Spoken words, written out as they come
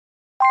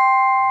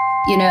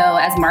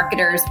As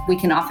marketers, we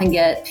can often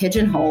get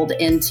pigeonholed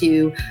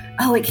into,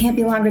 oh, it can't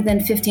be longer than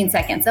 15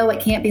 seconds. Oh,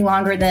 it can't be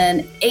longer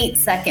than 8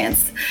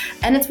 seconds.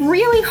 And it's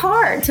really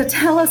hard to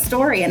tell a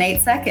story in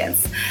 8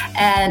 seconds.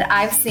 And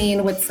I've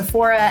seen with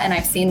Sephora and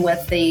I've seen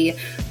with the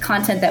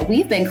content that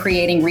we've been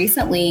creating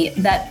recently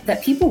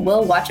that people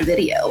will watch a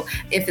video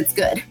if it's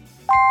good.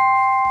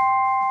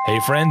 Hey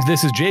friends,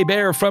 this is Jay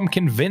Baer from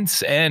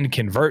Convince and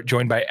Convert,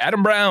 joined by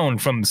Adam Brown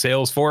from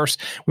Salesforce.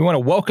 We want to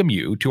welcome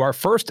you to our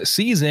first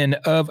season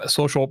of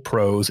Social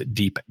Pros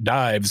Deep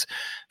Dives.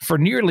 For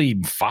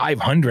nearly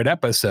 500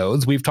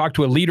 episodes, we've talked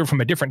to a leader from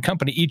a different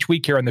company each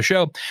week here on the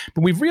show,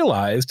 but we've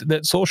realized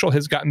that social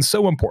has gotten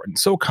so important,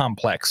 so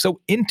complex,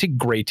 so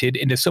integrated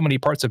into so many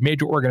parts of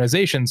major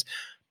organizations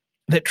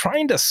that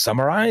trying to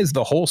summarize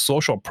the whole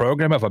social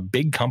program of a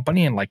big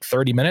company in like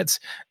 30 minutes,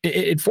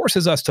 it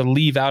forces us to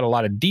leave out a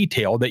lot of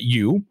detail that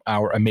you,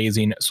 our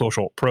amazing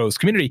Social Pros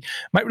community,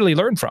 might really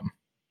learn from.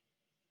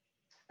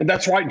 And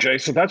that's right, Jay.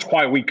 So that's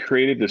why we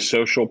created the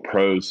Social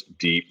Pros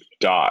Deep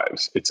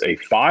Dives. It's a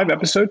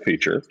 5-episode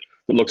feature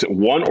that looks at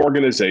one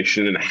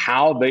organization and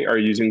how they are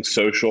using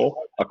social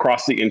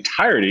across the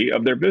entirety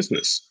of their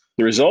business.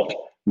 The result,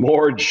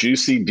 more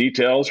juicy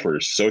details for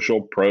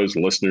Social Pros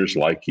listeners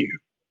like you.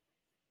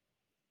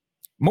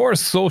 More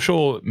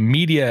social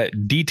media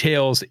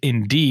details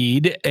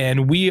indeed,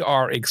 and we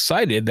are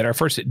excited that our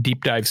first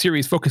deep dive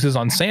series focuses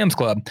on Sam's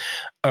Club,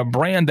 a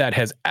brand that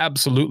has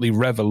absolutely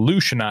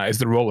revolutionized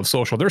the role of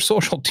social. Their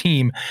social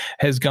team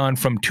has gone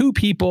from 2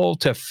 people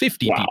to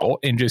 50 people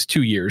in just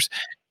 2 years.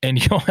 And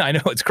I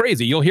know it's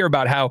crazy. You'll hear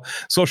about how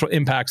social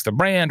impacts the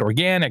brand,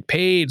 organic,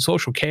 paid,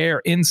 social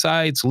care,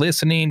 insights,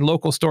 listening,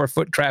 local store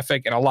foot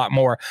traffic, and a lot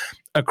more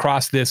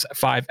across this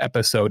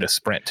 5-episode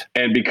sprint.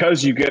 And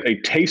because you get a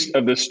taste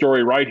of this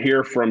story right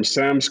here from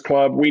Sam's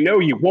Club, we know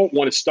you won't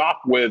want to stop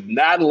with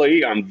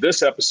Natalie on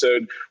this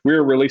episode.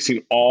 We're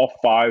releasing all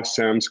 5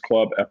 Sam's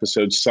Club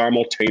episodes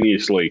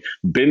simultaneously.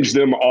 Binge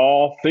them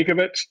all. Think of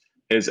it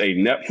as a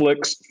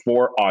Netflix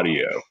for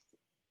audio.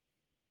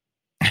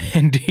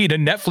 Indeed, a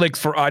Netflix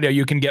for audio.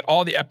 You can get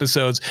all the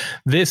episodes.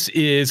 This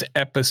is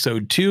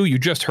episode 2. You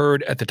just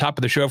heard at the top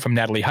of the show from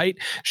Natalie Height.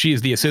 She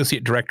is the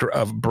Associate Director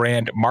of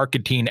Brand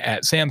Marketing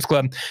at Sam's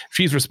Club.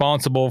 She's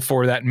responsible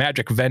for that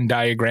magic Venn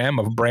diagram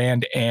of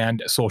brand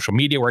and social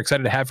media. We're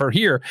excited to have her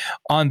here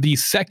on the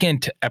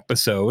second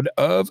episode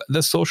of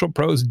the Social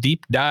Pros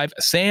Deep Dive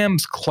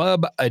Sam's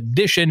Club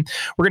edition.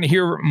 We're going to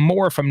hear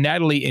more from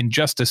Natalie in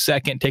just a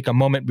second. Take a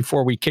moment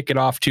before we kick it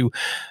off to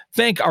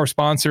thank our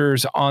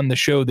sponsors on the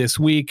show this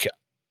week.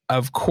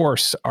 Of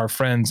course, our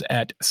friends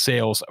at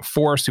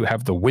Salesforce, who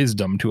have the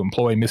wisdom to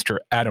employ Mr.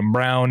 Adam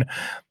Brown.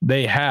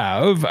 They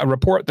have a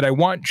report that I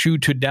want you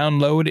to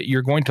download.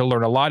 You're going to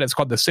learn a lot. It's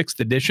called the 6th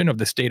edition of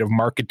the State of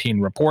Marketing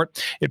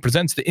Report. It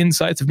presents the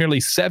insights of nearly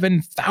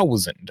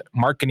 7,000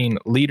 marketing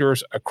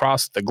leaders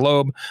across the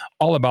globe,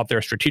 all about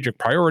their strategic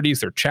priorities,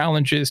 their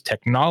challenges,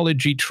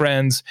 technology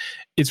trends.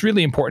 It's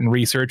really important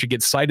research. It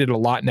gets cited a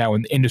lot now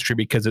in the industry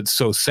because it's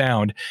so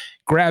sound.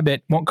 Grab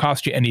it. Won't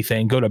cost you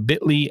anything. Go to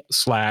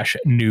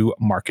bit.ly/new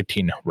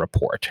marketing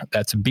report.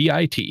 That's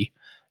bit.ly/new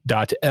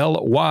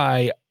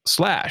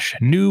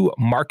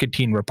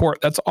marketing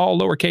report. That's all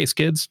lowercase,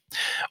 kids.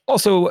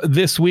 Also,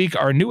 this week,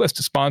 our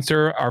newest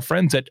sponsor, our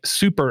friends at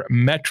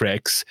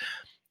Supermetrics.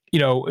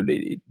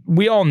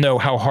 We all know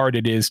how hard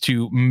it is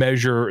to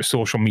measure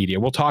social media.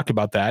 We'll talk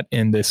about that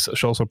in this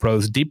Social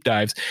Pros Deep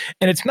Dives.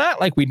 And it's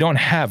not like we don't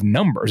have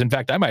numbers. In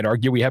fact, I might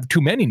argue we have too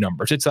many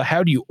numbers. It's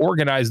how do you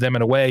organize them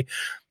in a way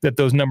that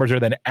those numbers are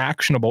then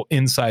actionable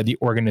inside the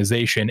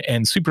organization.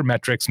 And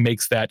Supermetrics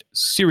makes that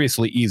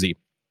seriously easy.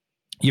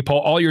 You pull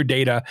all your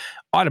data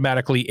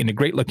automatically into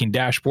great-looking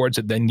dashboards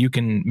that then you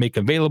can make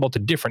available to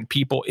different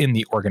people in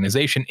the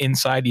organization,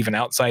 inside, even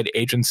outside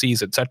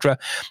agencies, etc.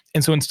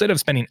 And so instead of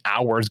spending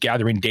hours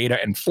gathering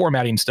data and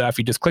formatting stuff,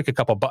 you just click a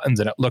couple buttons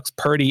and it looks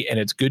pretty and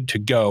it's good to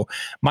go.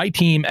 My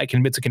team at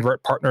Convince and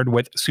Convert partnered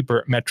with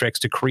Supermetrics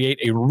to create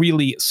a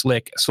really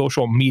slick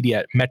social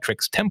media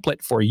metrics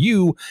template for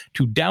you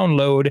to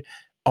download,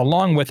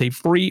 along with a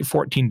free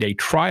 14-day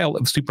trial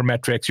of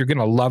Supermetrics. You're going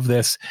to love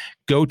this.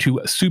 Go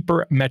to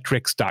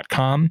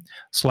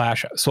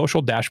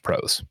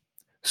supermetrics.com/social-pros.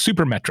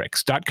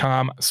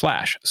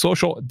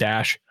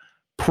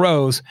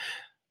 Supermetrics.com/social-pros.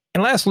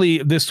 And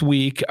lastly, this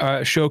week,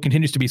 show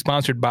continues to be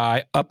sponsored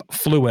by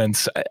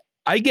Upfluence.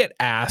 I get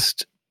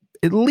asked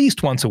at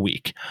least once a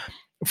week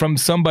from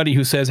somebody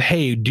who says,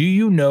 hey, do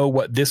you know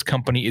what this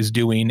company is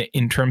doing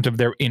in terms of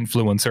their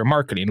influencer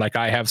marketing? Like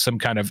I have some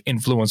kind of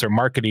influencer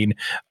marketing,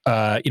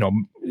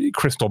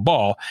 crystal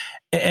ball,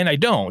 and I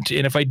don't.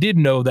 And if I did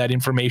know that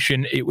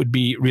information, it would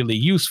be really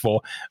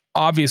useful.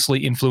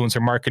 Obviously, influencer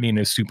marketing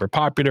is super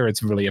popular.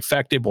 It's really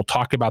effective. We'll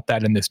talk about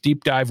that in this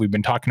deep dive. We've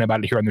been talking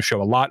about it here on the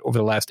show a lot over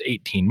the last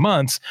 18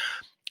 months.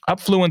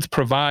 Upfluence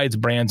provides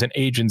brands and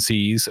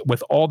agencies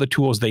with all the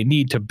tools they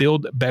need to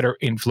build better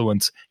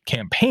influence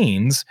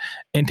campaigns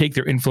and take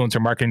their influencer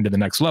marketing to the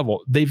next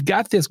level. They've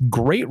got this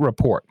great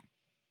report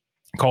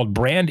called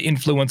Brand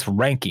Influence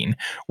Ranking,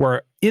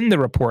 where in the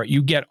report,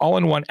 you get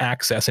all-in-one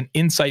access and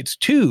insights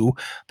to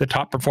the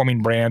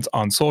top-performing brands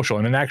on social.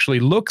 And it actually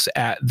looks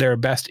at their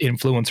best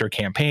influencer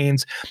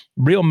campaigns,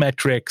 real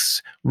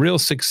metrics, real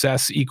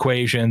success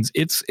equations.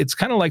 It's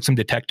kind of like some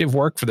detective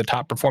work for the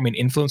top-performing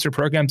influencer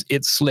programs.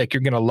 It's slick.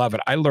 You're going to love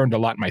it. I learned a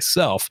lot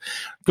myself.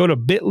 Go to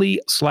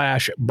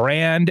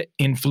bit.ly/brand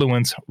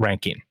influence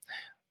ranking.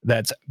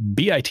 That's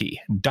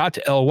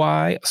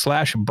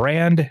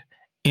bit.ly/brand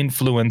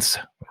influence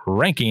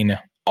ranking,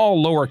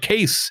 all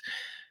lowercase.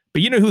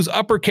 But you know who's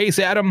uppercase,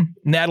 Adam?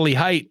 Natalie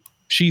Height.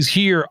 She's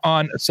here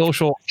on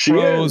Social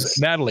Pros.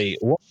 Natalie,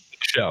 welcome to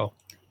the show.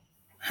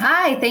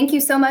 Hi, thank you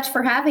so much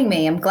for having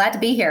me. I'm glad to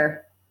be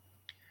here.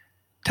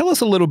 Tell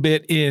us a little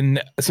bit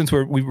since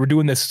we're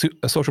doing this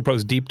Social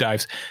Pros deep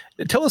dives,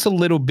 tell us a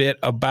little bit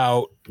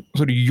about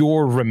sort of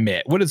your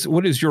remit. What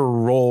is your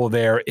role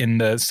there in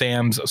the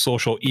SAM's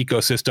social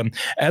ecosystem?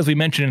 As we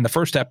mentioned in the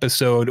first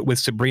episode with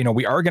Sabrina,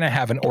 we are going to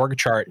have an org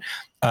chart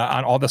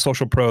on all the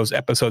Social Pros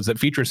episodes that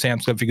feature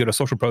Sam's Club. If you go to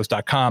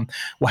socialpros.com,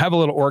 we'll have a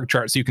little org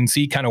chart so you can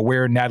see kind of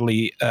where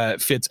Natalie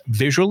fits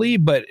visually,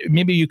 but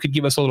maybe you could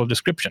give us a little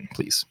description,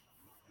 please.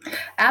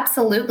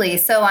 Absolutely.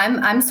 So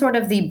I'm sort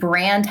of the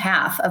brand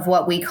half of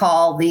what we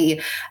call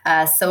the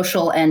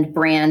social and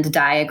brand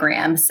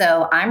diagram.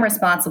 So I'm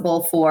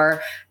responsible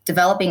for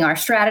developing our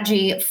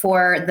strategy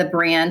for the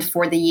brand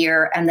for the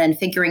year and then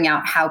figuring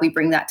out how we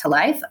bring that to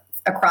life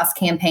across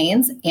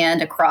campaigns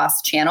and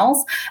across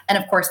channels. And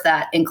of course,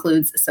 that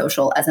includes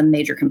social as a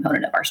major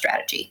component of our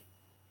strategy.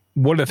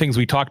 One of the things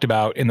we talked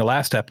about in the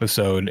last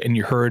episode, and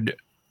you heard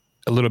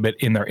a little bit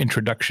in our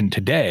introduction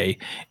today,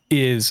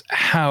 is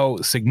how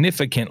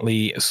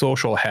significantly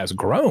social has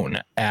grown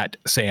at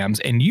Sam's.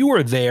 And you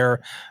were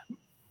there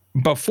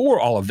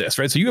before all of this,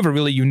 right? So you have a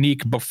really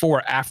unique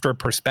before-after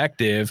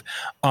perspective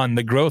on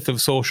the growth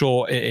of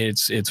social,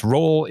 its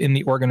role in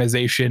the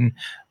organization.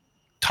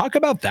 Talk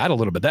about that a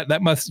little bit.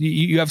 That must,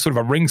 you have sort of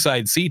a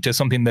ringside seat to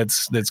something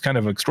that's kind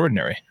of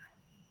extraordinary.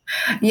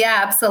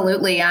 Yeah,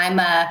 absolutely.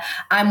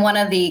 I'm one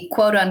of the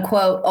quote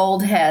unquote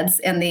old heads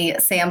in the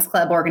Sam's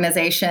Club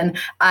organization.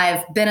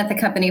 I've been at the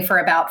company for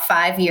about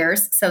 5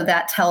 years. So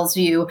that tells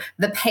you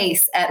the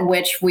pace at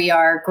which we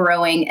are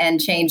growing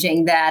and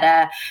changing,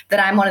 that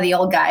I'm one of the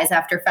old guys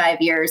after 5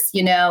 years.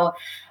 You know,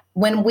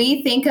 when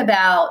we think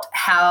about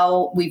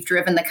how we've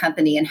driven the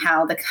company and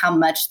how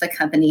much the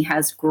company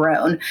has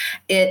grown,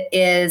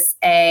 it's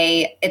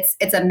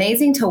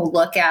amazing to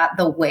look at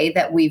the way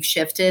that we've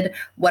shifted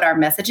what our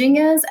messaging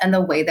is and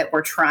the way that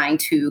we're trying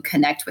to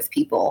connect with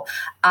people.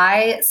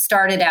 I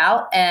started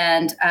out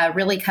and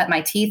really cut my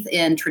teeth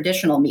in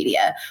traditional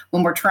media.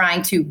 When we're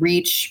trying to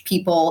reach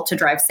people to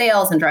drive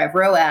sales and drive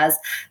ROAS,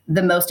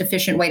 the most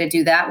efficient way to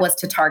do that was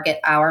to target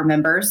our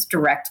members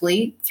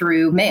directly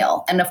through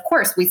mail. And of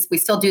course, we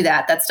still do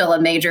that. That's still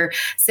a major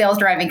sales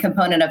driving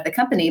component of the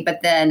company.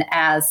 But then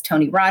as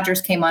Tony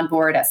Rogers came on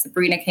board, as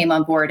Sabrina came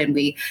on board, and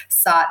we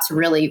sought to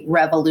really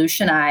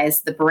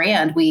revolutionize the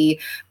brand, we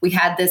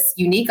had this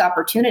unique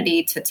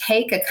opportunity to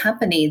take a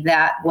company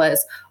that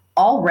was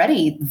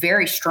already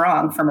very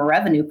strong from a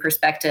revenue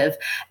perspective,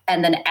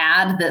 and then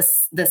add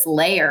this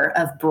layer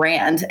of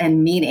brand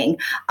and meaning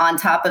on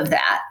top of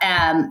that.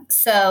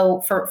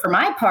 So for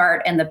my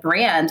part and the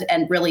brand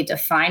and really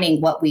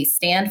defining what we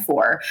stand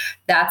for,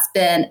 that's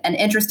been an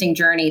interesting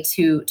journey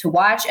to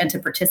watch and to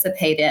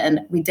participate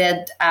in. We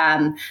did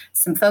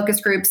some focus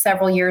groups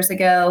several years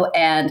ago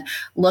and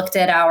looked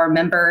at our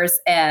members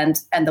and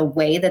the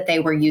way that they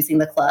were using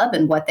the club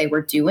and what they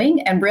were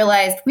doing, and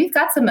realized we've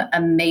got some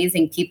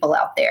amazing people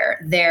out there.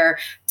 They're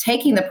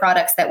taking the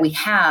products that we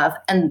have,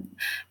 and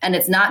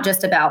it's not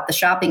just about the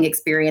shopping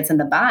experience and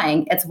the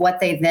buying, it's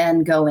what they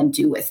then go and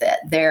do with it.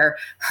 They're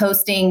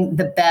hosting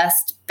the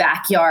best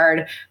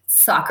backyard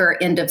soccer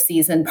end of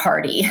season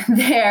party.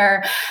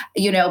 They're,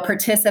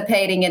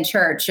 participating in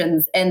church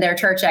and their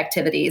church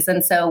activities.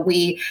 And so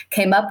we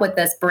came up with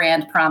this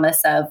brand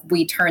promise of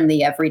we turn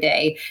the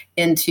everyday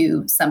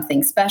into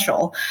something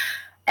special.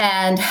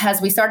 And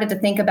as we started to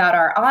think about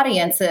our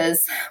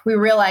audiences, we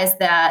realized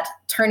that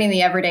turning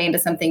the everyday into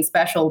something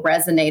special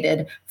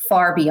resonated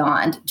far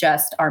beyond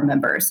just our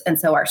members. And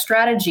so our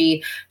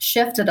strategy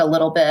shifted a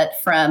little bit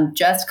from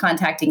just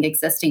contacting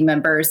existing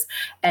members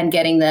and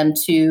getting them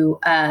to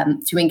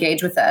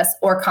engage with us,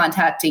 or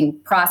contacting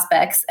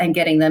prospects and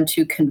getting them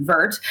to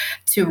convert,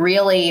 to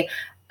really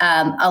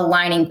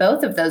aligning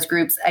both of those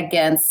groups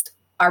against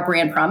our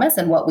brand promise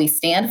and what we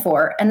stand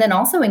for, and then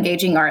also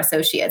engaging our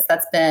associates.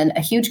 That's been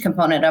a huge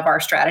component of our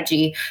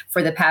strategy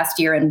for the past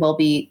year, and will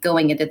be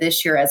going into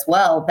this year as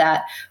well,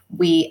 that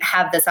we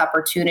have this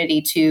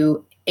opportunity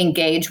to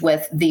engage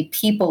with the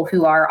people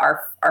who are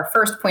our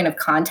first point of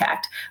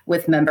contact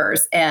with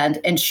members and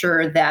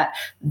ensure that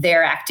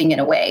they're acting in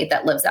a way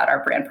that lives out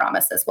our brand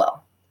promise as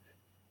well.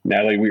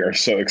 Natalie, we are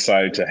so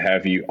excited to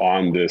have you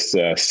on this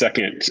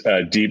second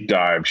deep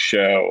dive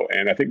show.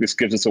 And I think this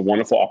gives us a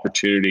wonderful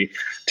opportunity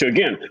to,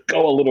 again,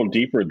 go a little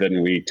deeper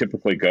than we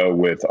typically go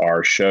with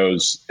our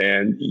shows.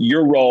 And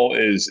your role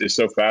is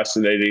so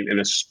fascinating, and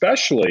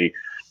especially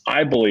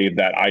I believe,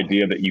 that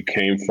idea that you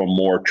came from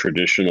more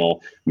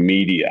traditional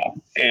media.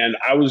 And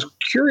I was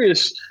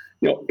curious,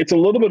 it's a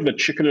little bit of a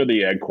chicken or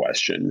the egg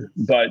question,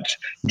 but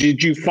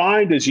did you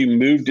find as you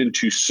moved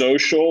into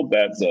social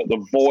that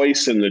the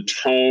voice and the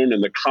tone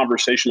and the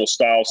conversational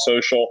style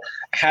social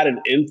had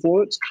an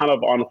influence kind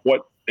of on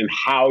what and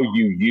how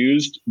you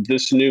used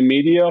this new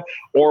media?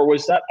 Or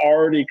was that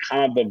already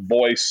kind of the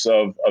voice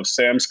of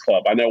Sam's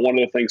Club? I know one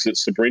of the things that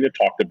Sabrina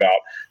talked about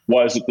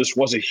was that this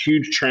was a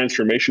huge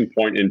transformation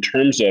point in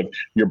terms of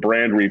your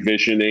brand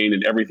revisioning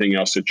and everything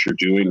else that you're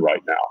doing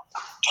right now.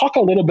 Talk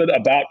a little bit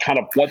about kind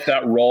of what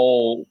that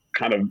role,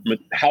 kind of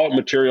how it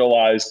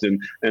materialized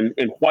and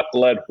what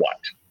led what.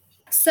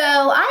 So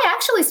I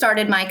actually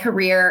started my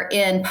career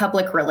in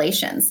public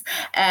relations.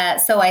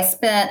 So I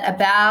spent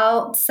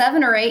about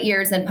 7 or 8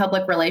 years in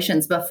public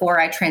relations before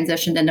I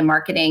transitioned into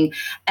marketing.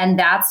 And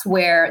that's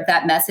where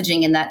that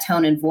messaging and that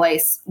tone and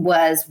voice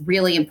was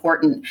really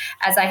important.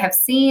 As I have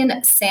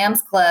seen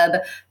Sam's Club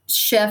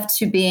shift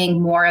to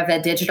being more of a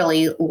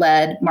digitally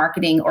led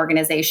marketing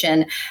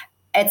organization,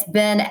 it's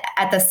been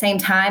at the same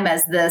time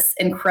as this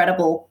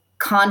incredible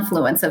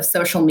confluence of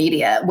social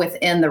media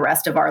within the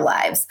rest of our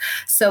lives.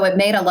 So it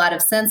made a lot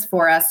of sense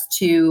for us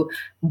to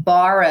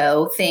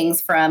borrow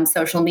things from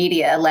social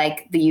media,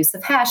 like the use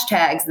of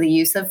hashtags, the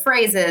use of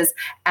phrases,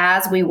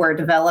 as we were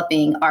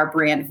developing our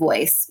brand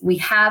voice. We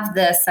have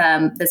this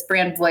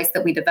brand voice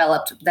that we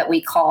developed that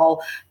we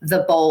call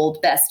the Bold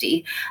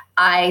Bestie.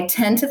 I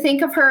tend to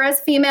think of her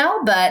as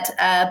female, but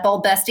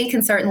Bold Bestie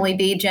can certainly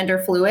be gender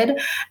fluid.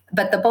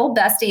 But the Bold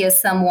Bestie is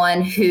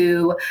someone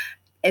who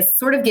is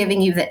sort of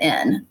giving you the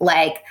in.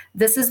 Like,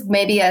 this is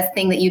maybe a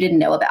thing that you didn't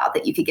know about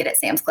that you could get at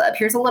Sam's Club.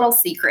 Here's a little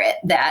secret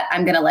that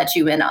I'm going to let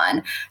you in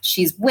on.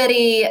 She's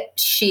witty.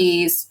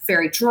 She's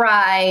very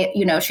dry.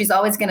 She's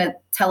always going to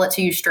tell it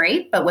to you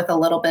straight, but with a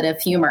little bit of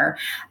humor.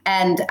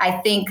 And I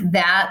think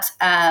that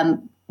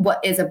what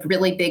is a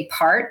really big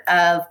part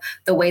of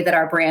the way that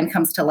our brand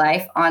comes to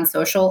life on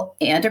social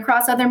and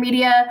across other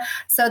media.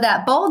 So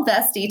that Bold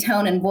Bestie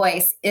tone and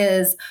voice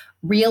is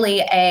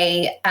really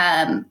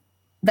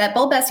that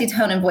Bold Bestie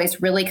tone and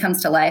voice really comes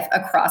to life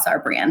across our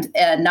brand,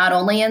 not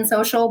only in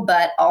social,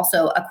 but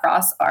also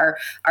across our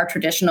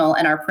traditional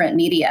and our print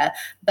media.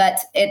 But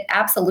it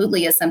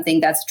absolutely is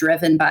something that's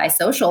driven by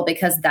social,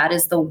 because that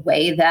is the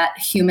way that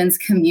humans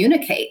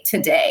communicate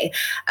today.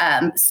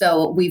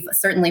 So we've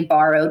certainly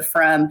borrowed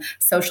from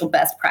social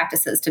best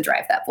practices to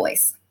drive that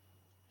voice.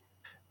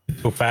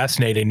 So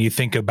fascinating. You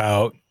think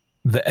about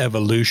the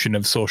evolution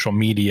of social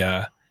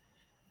media,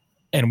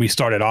 and we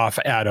started off,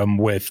 Adam,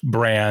 with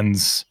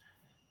brands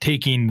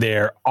taking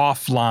their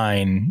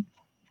offline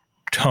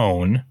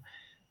tone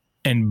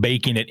and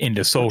baking it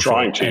into social.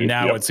 And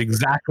now it's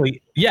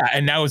exactly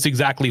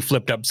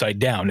flipped upside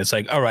down. It's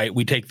like, all right,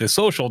 we take the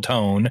social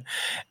tone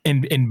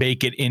and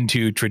bake it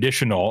into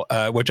traditional,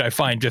 which I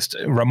find just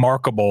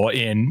remarkable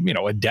in,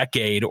 a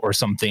decade or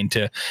something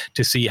to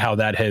see how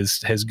that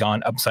has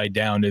gone upside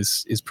down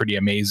is pretty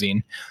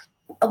amazing.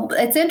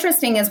 It's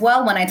interesting as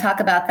well when I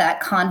talk about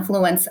that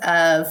confluence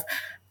of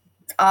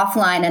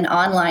offline and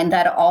online,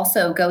 that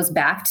also goes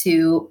back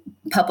to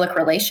public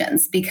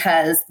relations,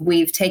 because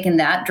we've taken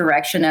that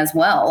direction as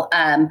well.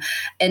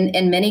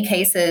 In many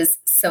cases,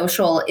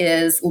 social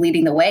is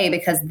leading the way,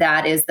 because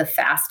that is the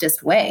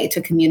fastest way to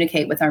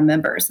communicate with our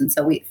members. And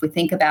so if we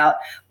think about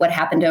what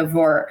happened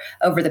over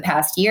the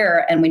past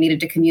year, and we needed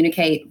to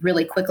communicate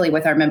really quickly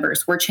with our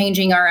members, we're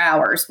changing our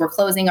hours, we're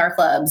closing our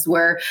clubs,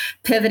 we're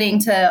pivoting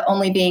to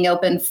only being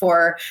open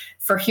for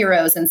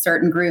heroes in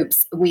certain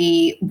groups.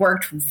 We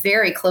worked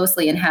very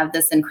closely and have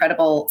this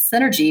incredible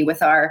synergy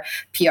with our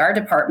PR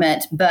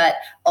department. But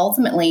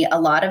ultimately,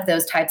 a lot of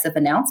those types of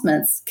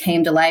announcements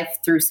came to life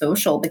through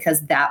social,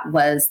 because that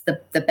was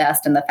the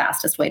best and the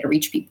fastest way to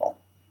reach people.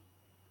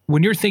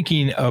 When you're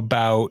thinking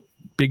about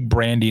big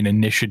branding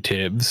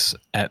initiatives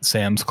at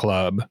Sam's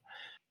Club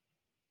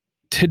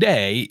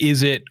today,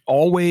 is it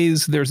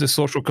always there's a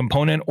social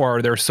component, or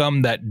are there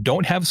some that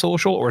don't have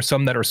social, or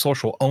some that are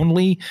social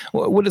only?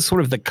 What is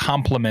sort of the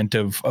complement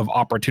of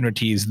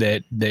opportunities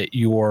that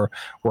you're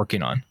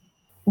working on?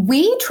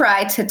 We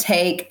try to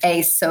take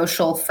a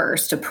social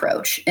first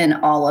approach in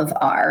all of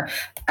our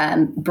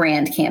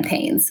brand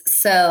campaigns.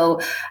 So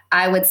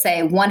I would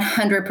say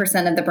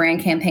 100% of the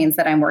brand campaigns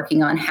that I'm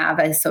working on have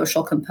a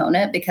social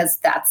component, because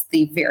that's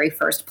the very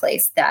first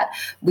place that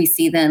we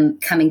see them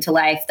coming to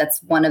life.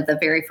 That's one of the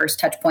very first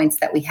touch points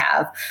that we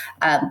have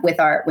with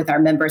our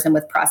members and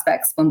with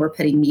prospects when we're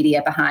putting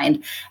media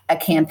behind a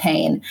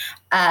campaign.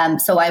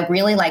 So I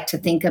really like to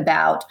think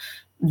about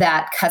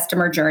that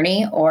customer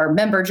journey or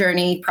member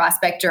journey,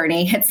 prospect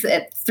journey. It's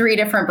 3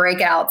 different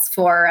breakouts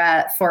for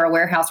a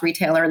warehouse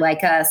retailer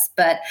like us.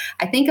 But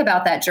I think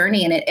about that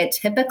journey, and it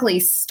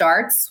typically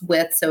starts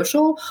with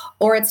social,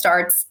 or it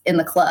starts in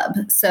the club.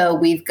 So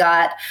we've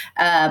got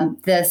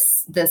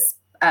this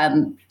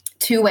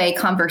two-way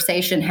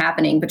conversation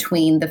happening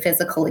between the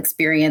physical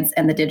experience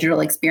and the digital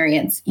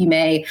experience. You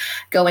may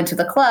go into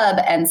the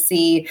club and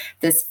see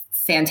this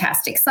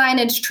fantastic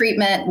signage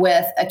treatment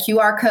with a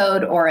QR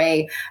code or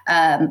a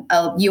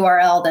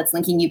URL that's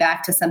linking you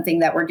back to something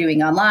that we're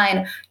doing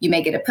online. You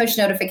may get a push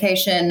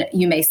notification.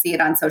 You may see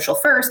it on social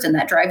first, and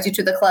that drives you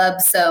to the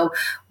club. So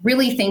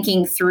really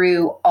thinking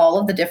through all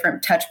of the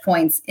different touch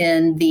points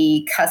in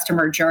the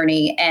customer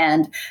journey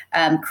and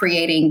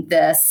creating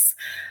this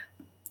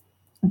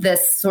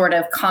sort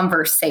of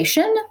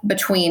conversation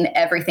between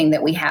everything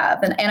that we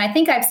have. And I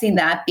think I've seen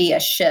that be a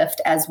shift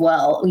as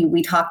well.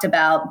 We talked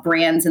about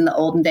brands in the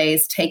olden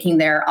days taking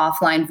their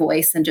offline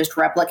voice and just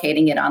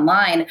replicating it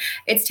online.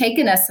 It's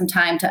taken us some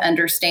time to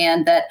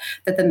understand that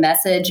the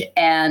message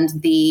and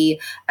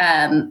the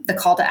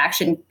call to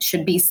action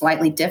should be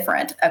slightly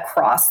different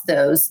across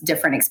those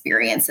different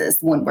experiences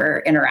when we're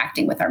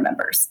interacting with our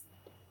members.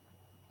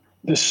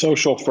 This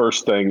social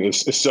first thing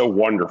is so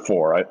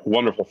wonderful, right?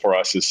 Wonderful for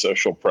us as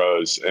social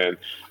pros. And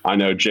I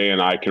know Jay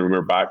and I can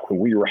remember back when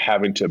we were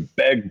having to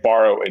beg,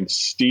 borrow, and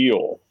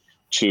steal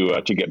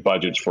to get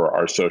budgets for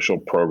our social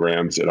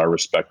programs at our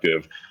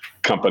respective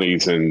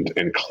companies and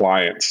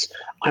clients.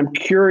 I'm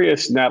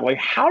curious, Natalie,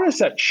 how does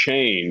that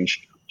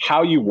change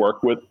how you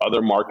work with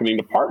other marketing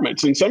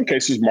departments? In some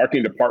cases,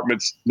 marketing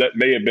departments that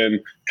may have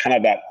been kind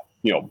of that,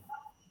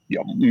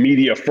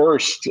 media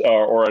first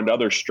or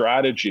another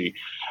strategy.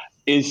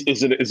 Is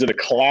it a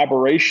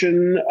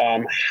collaboration?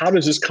 How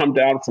does this come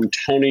down from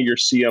Tony, your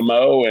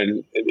CMO,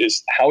 and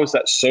how is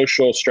that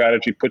social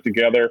strategy put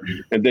together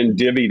and then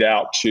divvied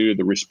out to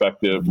the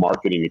respective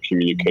marketing and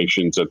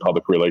communications and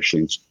public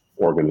relations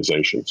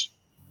organizations?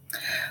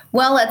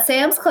 Well, at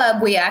Sam's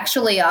Club, we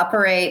actually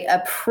operate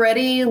a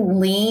pretty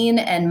lean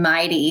and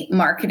mighty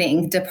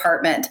marketing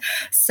department.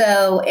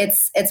 So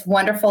it's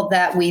wonderful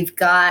that we've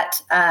got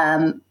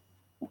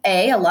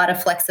a lot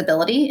of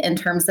flexibility in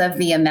terms of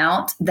the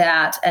amount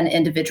that an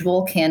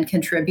individual can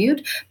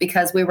contribute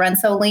because we run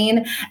so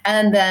lean.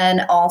 And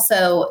then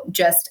also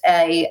just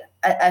a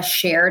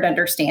shared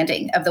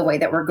understanding of the way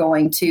that we're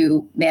going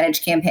to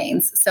manage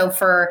campaigns. So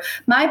for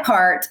my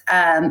part,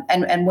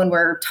 and when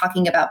we're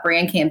talking about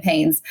brand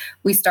campaigns,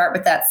 we start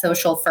with that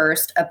social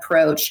first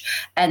approach,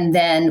 and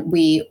then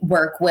we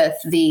work with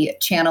the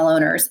channel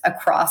owners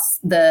across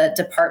the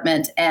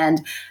department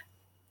and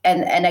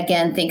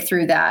again, think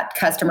through that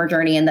customer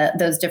journey and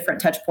those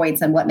different touch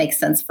points and what makes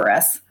sense for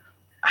us.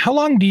 How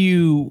long do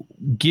you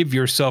give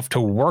yourself to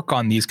work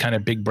on these kind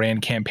of big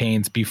brand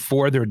campaigns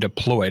before they're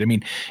deployed? I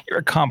mean, you're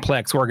a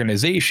complex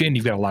organization.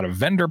 You've got a lot of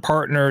vendor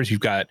partners.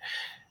 You've got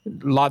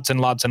lots and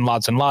lots and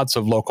lots and lots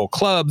of local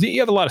clubs. You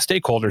have a lot of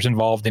stakeholders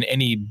involved in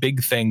any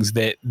big things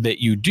that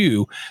you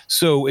do.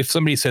 So if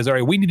somebody says, all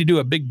right, we need to do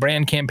a big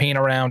brand campaign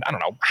around, I don't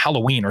know,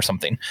 Halloween or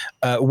something,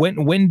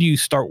 when do you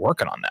start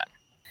working on that?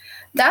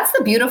 That's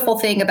the beautiful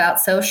thing about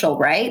social,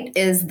 right?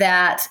 Is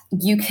that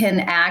you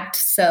can act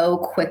so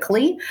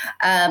quickly.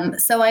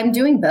 So I'm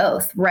doing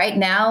both. Right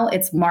now,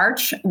 it's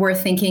March. We're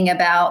thinking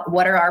about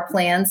what are our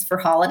plans for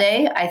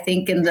holiday. I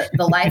think in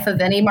the life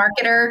of any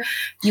marketer,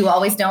 you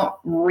always don't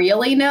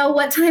really know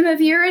what time of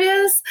year it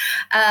is.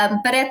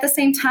 But at the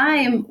same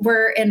time,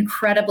 we're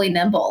incredibly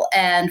nimble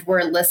and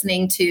we're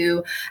listening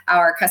to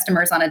our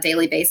customers on a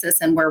daily basis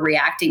and we're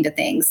reacting to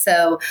things.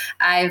 So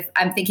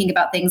I'm thinking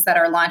about things that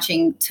are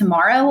launching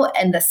tomorrow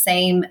and the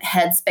same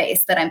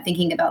headspace that I'm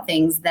thinking about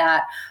things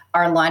that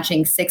are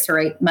launching 6 or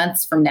 8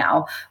 months from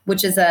now,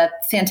 which is a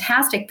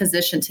fantastic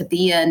position to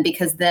be in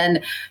because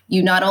then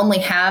you not only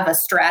have a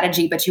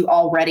strategy, but you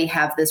already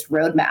have this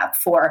roadmap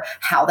for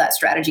how that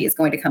strategy is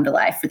going to come to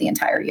life for the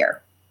entire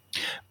year.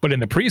 But in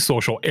the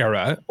pre-social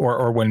era,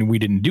 or when we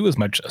didn't do as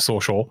much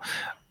social,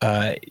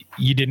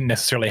 you didn't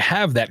necessarily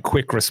have that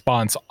quick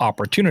response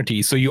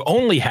opportunity. So you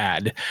only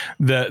had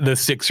the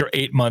 6 or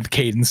 8 month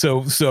cadence.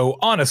 So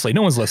honestly,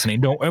 no one's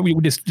listening.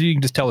 You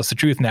can just tell us the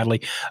truth,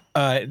 Natalie.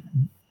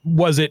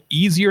 Was it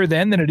easier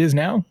then than it is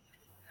now?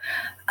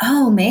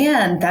 Oh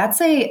man,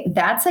 that's a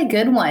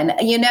good one.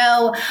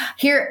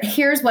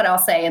 Here's what I'll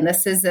say, and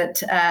this isn't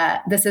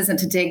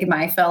to dig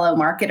my fellow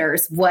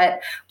marketers.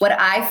 What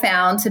I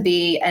found to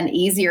be an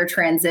easier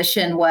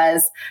transition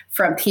was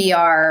from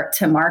PR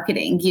to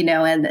marketing.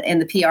 And in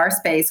the PR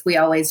space, we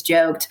always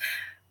joked,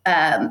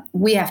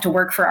 we have to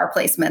work for our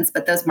placements,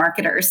 but those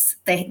marketers,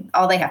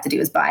 all they have to do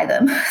is buy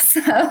them.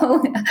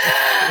 So,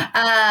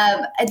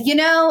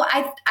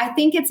 I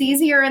think it's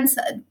easier in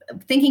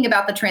thinking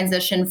about the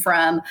transition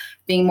from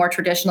being more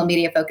traditional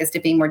media focused to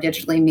being more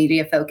digitally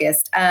media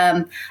focused.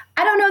 I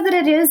don't know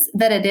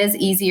that it is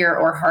easier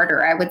or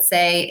harder. I would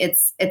say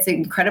it's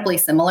incredibly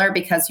similar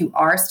because you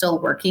are still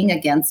working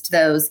against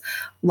those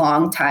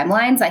long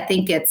timelines. I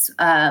think it's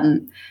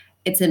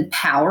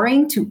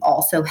empowering to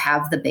also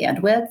have the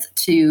bandwidth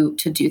to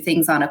do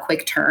things on a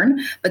quick turn,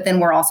 but then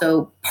we're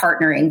also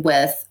partnering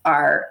with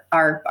our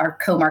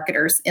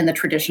co-marketers in the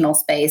traditional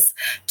space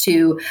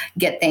to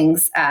get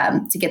things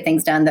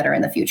done that are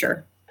in the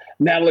future.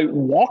 Natalie,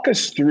 walk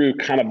us through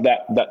kind of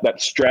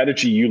that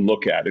strategy you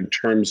look at in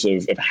terms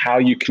of how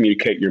you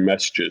communicate your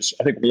messages.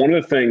 I think one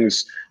of the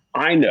things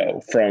I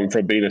know from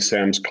being a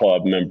Sam's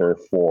Club member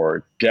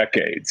for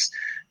decades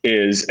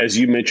is, as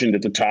you mentioned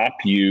at the top,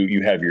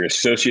 you have your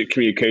associate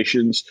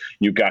communications,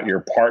 you've got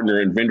your partner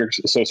and vendor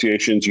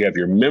associations, you have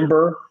your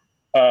member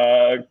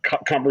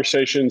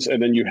conversations,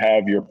 and then you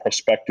have your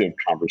prospective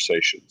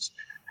conversations.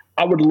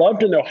 I would love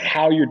to know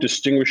how you're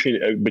distinguishing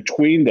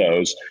between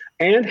those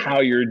and how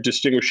you're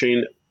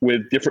distinguishing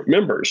with different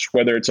members,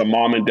 whether it's a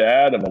mom and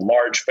dad of a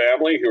large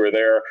family who are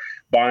there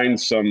buying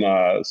some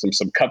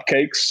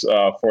cupcakes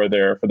for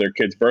their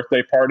kid's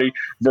birthday party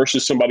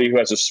versus somebody who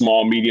has a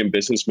small, medium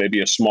business, maybe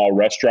a small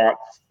restaurant,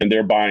 and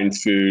they're buying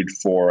food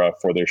for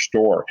their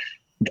store.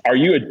 Are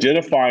you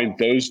identifying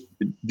those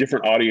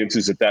different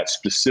audiences at that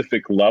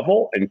specific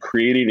level and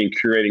creating and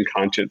curating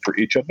content for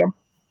each of them?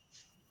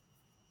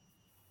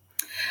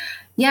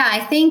 Yeah, I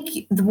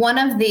think one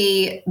of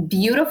the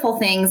beautiful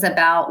things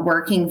about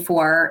working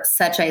for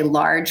such a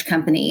large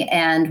company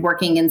and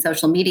working in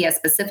social media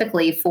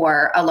specifically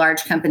for a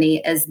large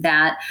company is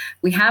that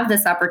we have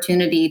this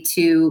opportunity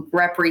to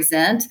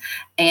represent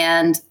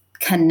and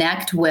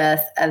connect with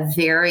a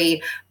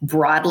very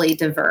broadly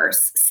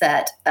diverse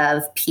set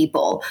of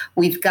people.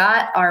 We've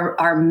got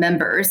our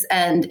members,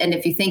 and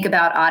if you think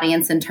about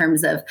audience in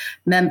terms of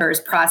members,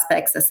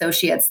 prospects,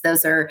 associates,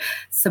 those are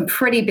some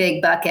pretty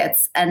big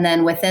buckets. And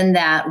then within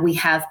that, we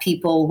have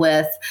people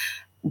with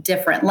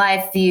different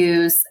life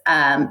views,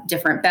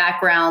 different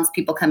backgrounds,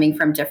 people coming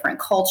from different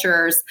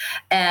cultures,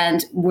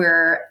 and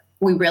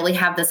we really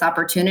have this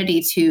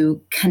opportunity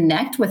to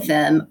connect with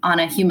them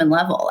on a human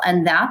level.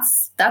 And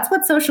that's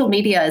what social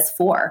media is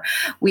for.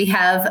 We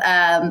have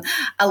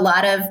a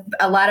lot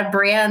of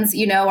brands,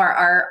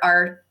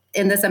 are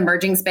in this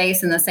emerging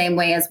space in the same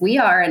way as we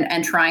are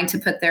and trying to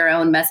put their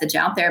own message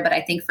out there. But I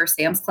think for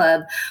Sam's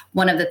Club,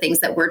 one of the things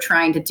that we're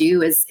trying to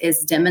do is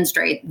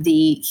demonstrate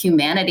the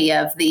humanity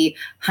of the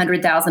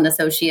 100,000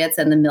 associates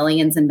and the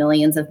millions and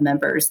millions of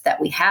members that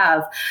we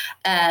have.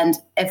 And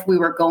if we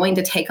were going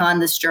to take on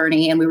this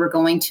journey and we were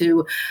going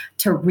to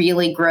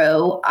really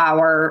grow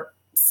our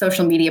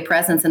social media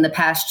presence in the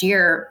past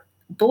year,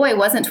 boy,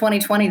 wasn't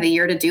 2020 the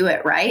year to do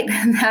it, right?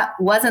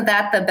 Wasn't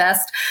that the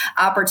best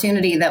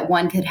opportunity that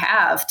one could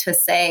have to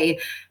say,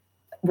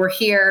 we're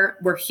here,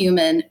 we're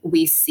human,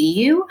 we see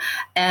you.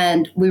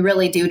 And we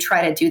really do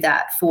try to do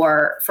that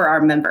for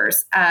our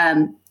members.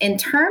 In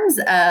terms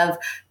of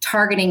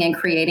targeting and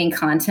creating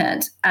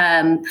content,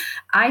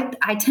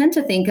 I tend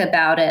to think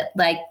about it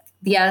like,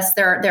 yes,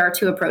 there are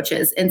two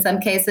approaches. In some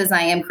cases,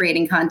 I am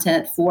creating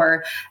content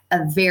for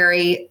a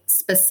very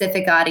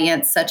specific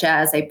audience, such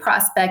as a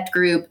prospect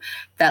group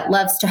that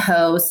loves to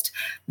host,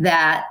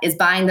 that is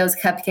buying those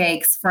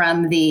cupcakes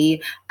from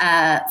the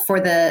for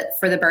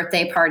the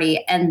birthday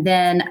party. And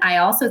then I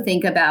also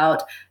think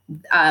about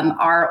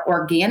our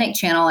organic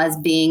channel as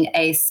being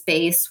a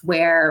space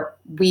where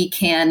we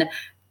can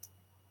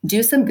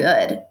do some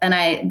good.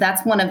 And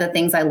that's one of the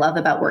things I love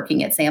about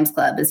working at Sam's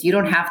Club is you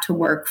don't have to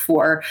work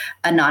for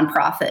a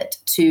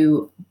nonprofit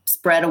to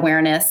spread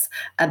awareness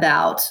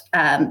about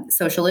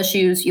social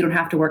issues. You don't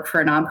have to work for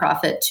a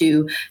nonprofit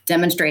to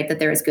demonstrate that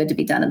there is good to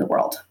be done in the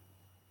world.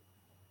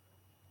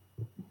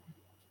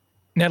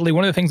 Natalie,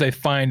 one of the things I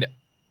find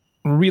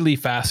really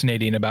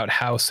fascinating about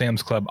how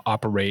Sam's Club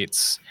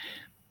operates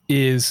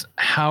is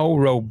how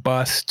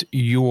robust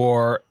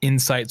your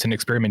insights and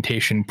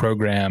experimentation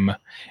program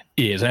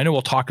is. And I know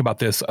we'll talk about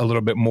this a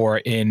little bit more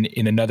in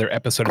another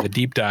episode of the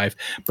deep dive,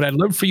 but I'd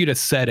love for you to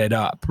set it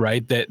up,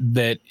 right?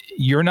 That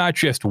you're not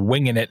just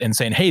winging it and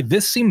saying, hey,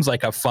 this seems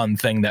like a fun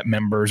thing that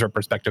members or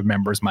prospective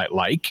members might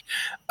like.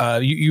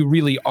 You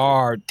really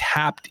are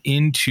tapped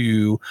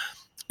into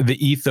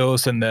the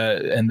ethos and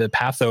the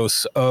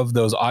pathos of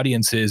those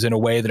audiences in a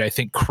way that I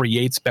think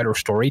creates better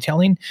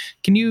storytelling.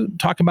 Can you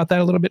talk about that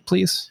a little bit,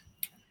 please?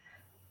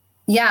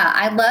 Yeah,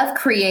 I love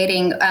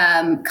creating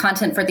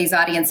content for these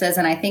audiences,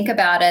 and I think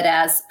about it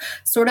as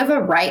sort of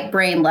a right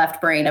brain,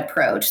 left brain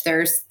approach.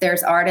 There's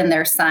art and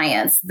there's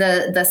science.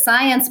 The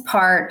science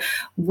part,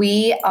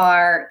 we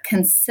are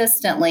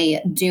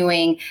consistently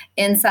doing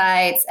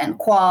insights and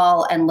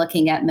qual and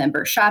looking at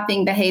member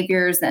shopping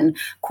behaviors and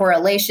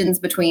correlations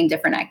between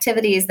different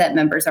activities that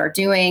members are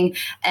doing,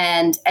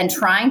 and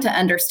trying to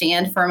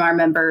understand from our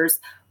members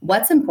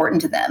what's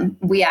important to them.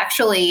 We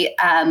actually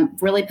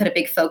really put a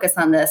big focus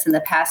on this in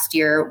the past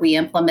year. We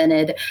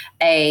implemented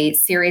a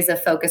series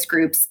of focus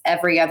groups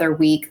every other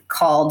week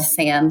called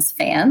Sam's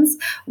Fans,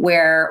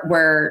 where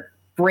we're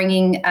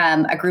bringing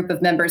a group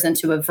of members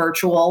into a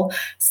virtual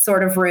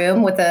sort of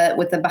room with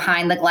a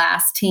behind the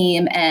glass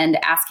team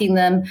and asking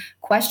them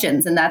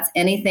questions. And that's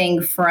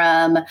anything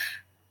from,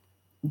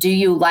 do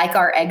you like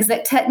our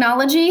exit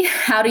technology?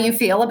 How do you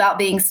feel about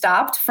being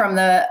stopped on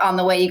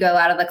the way you go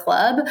out of the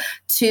club?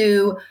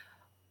 To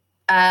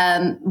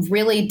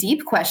really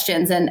deep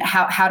questions, and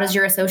how does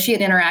your associate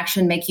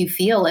interaction make you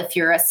feel if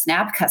you're a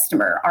Snap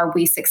customer? Are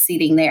we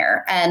succeeding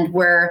there? And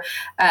we're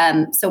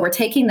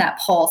taking that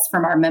pulse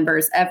from our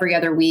members every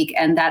other week,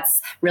 and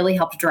that's really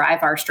helped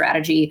drive our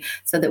strategy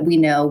so that we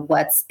know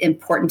what's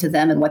important to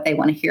them and what they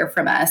want to hear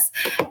from us.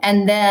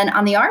 And then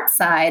on the art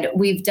side,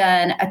 we've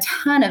done a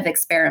ton of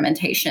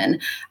experimentation.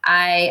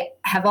 I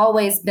have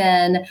always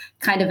been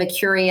kind of a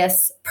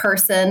curious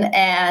person,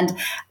 and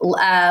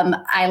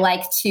I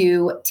like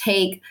to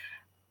take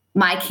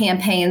my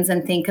campaigns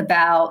and think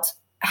about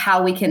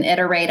how we can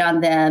iterate on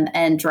them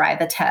and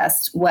drive a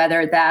test,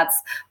 whether that's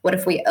what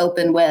if we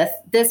open with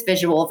this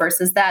visual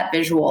versus that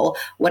visual?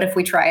 What if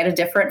we try a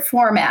different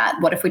format?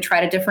 What if we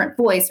tried a different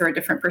voice or a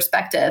different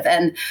perspective?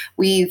 And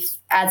we've,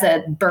 as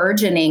a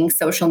burgeoning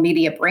social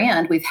media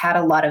brand, we've had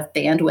a lot of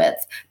bandwidth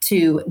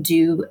to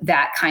do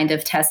that kind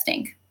of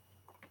testing.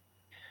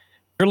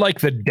 You're like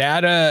the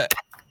data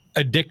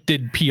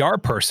addicted PR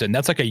person.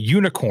 That's like a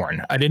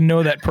unicorn. I didn't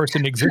know that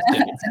person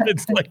existed.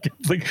 It's like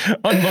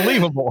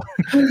unbelievable.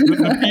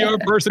 The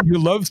PR person who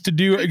loves to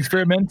do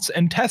experiments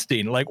and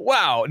testing. Like,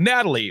 wow,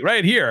 Natalie,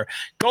 right here.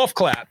 Golf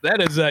clap.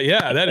 That is,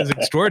 that is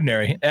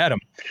extraordinary. Adam.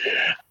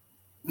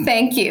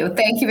 Thank you.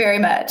 Thank you very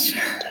much.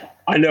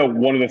 I know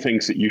one of the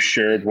things that you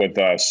shared with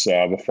us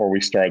before we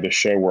started the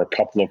show were a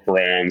couple of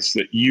brands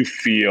that you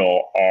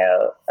feel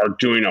are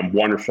doing a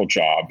wonderful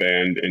job,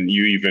 and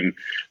you even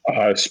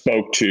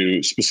spoke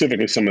to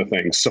specifically some of the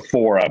things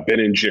Sephora,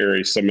 Ben &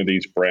 Jerry's, some of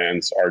these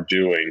brands are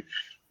doing.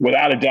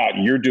 Without a doubt,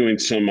 you're doing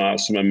some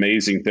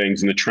amazing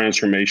things, and the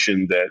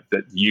transformation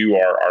that you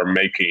are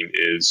making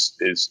is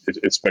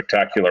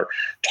spectacular.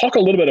 Talk a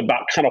little bit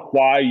about kind of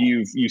why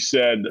you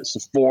said that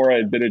Sephora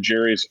and Ben &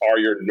 Jerry's are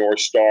your North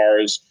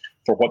Stars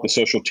for what the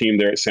social team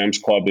there at Sam's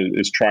Club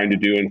is trying to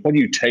do, and what do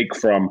you take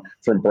from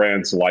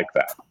brands like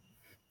that?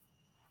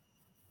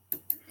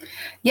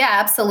 Yeah,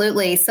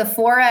 absolutely.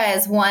 Sephora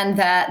is one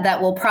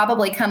that will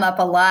probably come up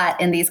a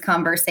lot in these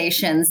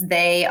conversations.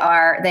 They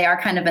are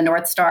kind of a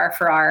North Star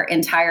for our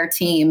entire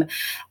team.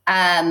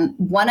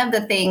 One of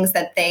the things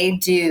that they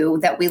do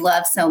that we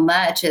love so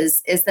much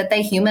is that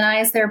they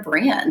humanize their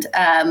brand.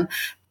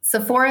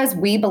 Sephora's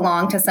 "We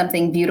Belong to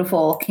Something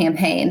Beautiful"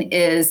 campaign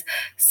is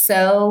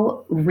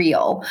so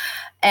real,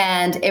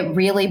 and it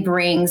really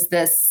brings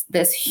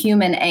this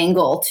human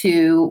angle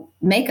to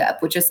makeup,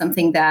 which is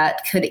something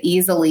that could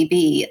easily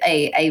be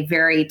a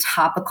very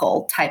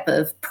topical type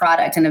of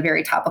product and a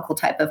very topical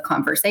type of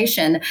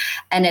conversation.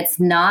 And it's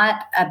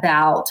not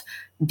about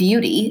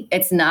beauty.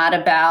 It's not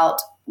about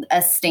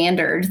a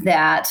standard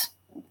that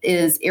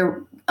is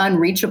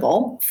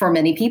unreachable for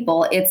many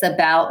people. It's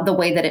about the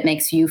way that it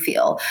makes you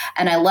feel.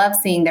 And I love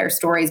seeing their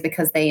stories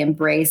because they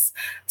embrace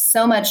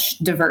so much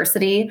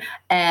diversity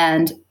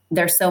and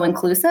they're so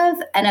inclusive.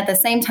 And at the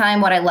same time,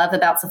 what I love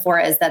about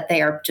Sephora is that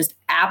they are just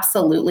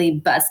absolutely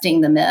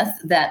busting the myth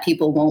that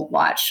people won't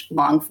watch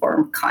long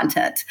form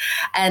content.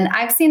 And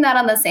I've seen that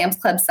on the Sam's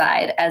Club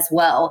side as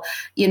well.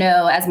 You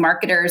know, as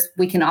marketers,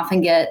 we can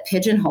often get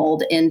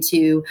pigeonholed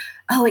into,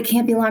 oh, it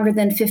can't be longer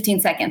than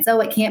 15 seconds.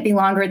 Oh, it can't be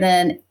longer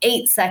than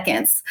 8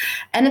 seconds.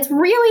 And it's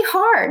really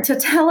hard to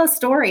tell a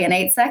story in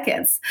 8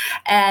 seconds.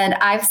 And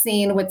I've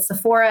seen with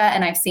Sephora,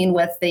 and I've seen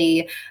with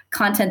the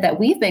content that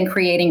we've been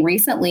creating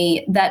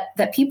recently,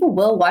 that people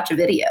will watch a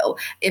video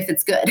if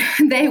it's good.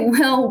 They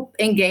will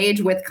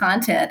engage with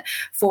content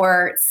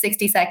for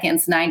 60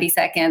 seconds, 90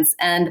 seconds.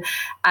 And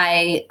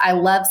I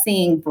love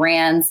seeing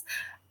brands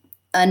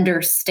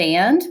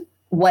understand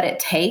what it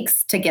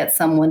takes to get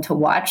someone to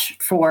watch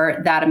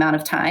for that amount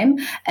of time.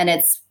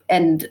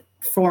 And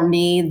for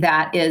me,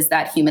 that is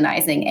that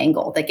humanizing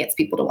angle that gets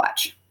people to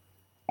watch.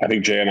 I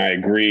think Jay and I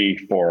agree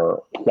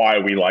for why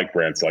we like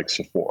brands like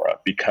Sephora,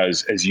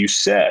 because as you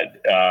said,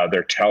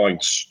 they're telling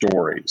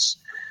stories.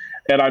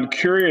 And I'm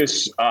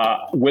curious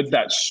with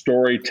that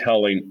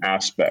storytelling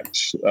aspect,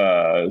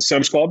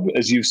 Sam's Club,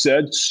 as you've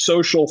said,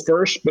 social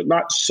first, but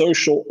not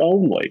social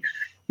only.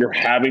 You're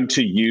having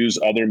to use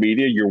other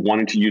media. You're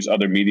wanting to use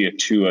other media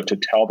to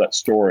tell that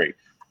story.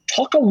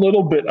 Talk a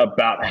little bit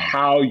about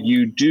how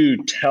you do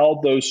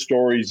tell those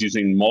stories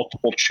using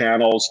multiple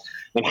channels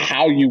and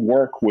how you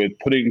work with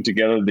putting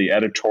together the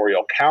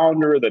editorial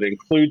calendar that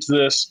includes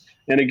this.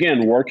 And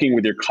again, working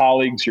with your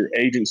colleagues, your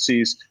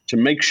agencies to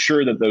make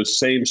sure that those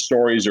same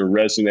stories are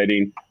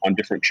resonating on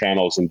different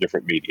channels and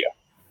different media.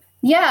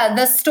 Yeah,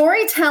 the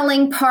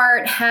storytelling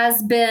part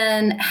has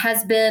been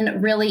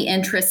really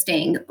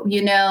interesting.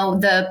 You know,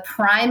 the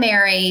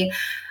primary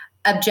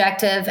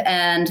objective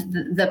and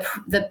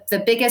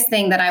the biggest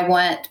thing that I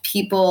want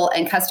people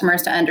and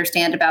customers to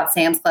understand about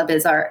Sam's Club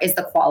is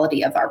the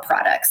quality of our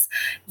products.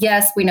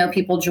 Yes, we know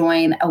people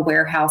join a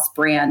warehouse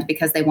brand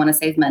because they want to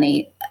save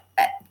money.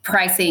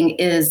 Pricing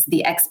is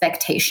the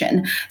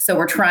expectation. So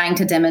we're trying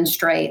to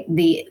demonstrate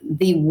the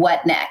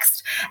what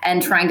next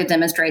and trying to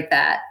demonstrate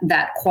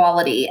that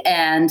quality.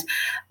 And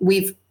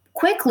we've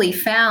quickly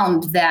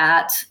found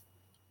that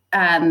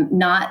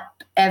not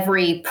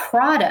every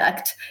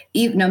product,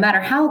 no matter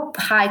how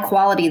high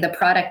quality the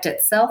product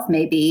itself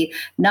may be,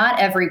 not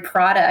every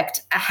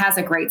product has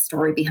a great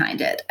story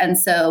behind it. And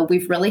so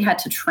we've really had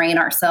to train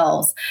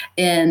ourselves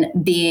in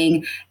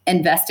being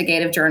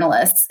investigative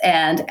journalists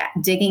and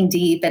digging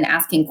deep and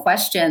asking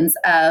questions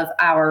of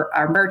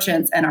our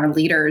merchants and our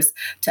leaders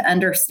to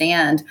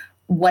understand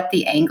what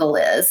the angle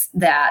is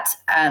that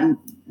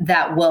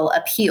will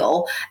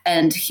appeal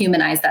and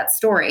humanize that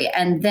story.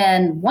 And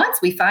then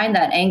once we find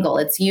that angle,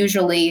 it's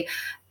usually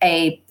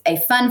a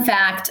fun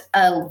fact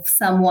of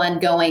someone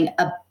going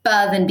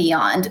above and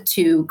beyond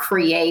to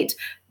create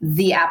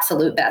the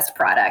absolute best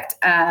product.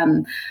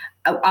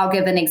 I'll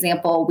give an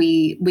example.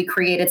 We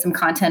created some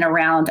content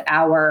around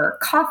our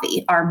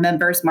coffee, our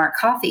Members Mark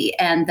coffee,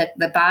 and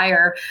the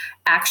buyer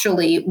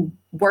actually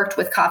worked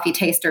with coffee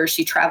tasters.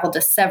 She traveled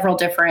to several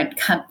different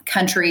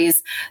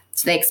countries.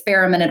 So they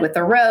experimented with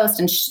the roast,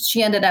 and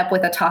she ended up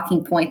with a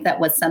talking point that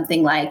was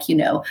something like,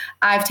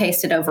 I've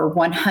tasted over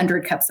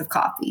 100 cups of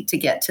coffee to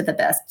get to the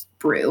best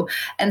brew.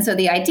 And so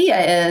the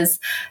idea is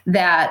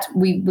that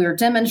we're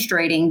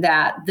demonstrating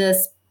that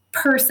this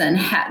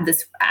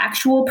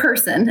actual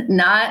person,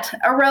 not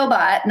a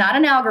robot, not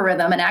an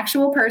algorithm, an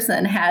actual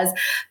person has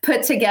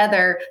put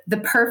together the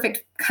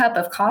perfect cup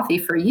of coffee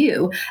for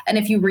you. And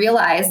if you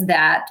realize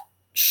that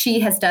she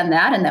has done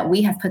that and that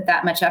we have put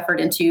that much effort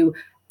into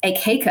a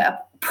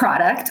K-Cup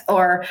product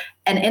or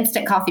an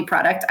instant coffee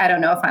product, I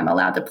don't know if I'm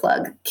allowed to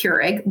plug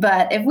Keurig,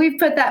 but if we've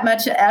put that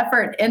much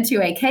effort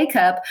into a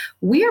K-Cup,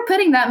 we are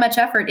putting that much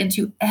effort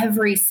into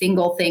every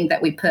single thing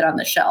that we put on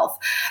the shelf.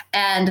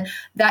 And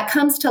that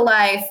comes to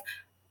life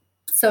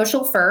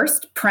social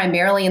first,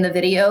 primarily in the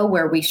video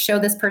where we show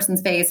this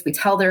person's face, we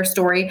tell their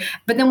story,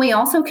 but then we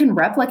also can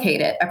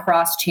replicate it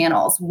across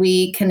channels.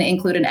 We can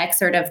include an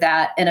excerpt of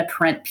that in a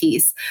print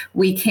piece.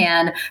 We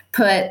can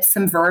put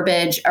some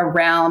verbiage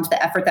around the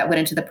effort that went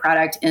into the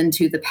product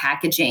into the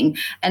packaging.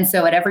 And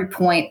so at every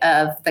point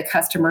of the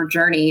customer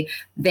journey,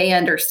 they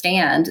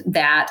understand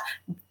that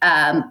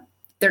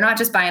they're not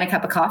just buying a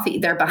cup of coffee,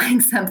 they're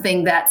buying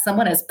something that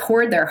someone has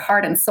poured their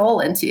heart and soul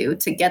into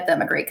to get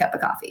them a great cup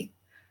of coffee.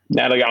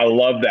 Natalie, I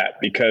love that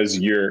because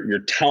you're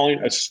telling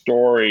a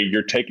story.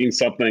 You're taking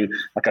something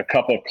like a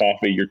cup of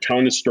coffee. You're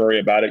telling a story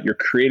about it. You're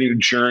creating a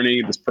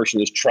journey. This person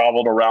has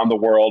traveled around the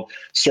world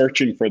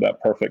searching for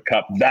that perfect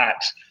cup. That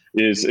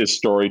is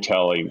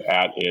storytelling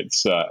at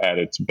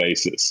its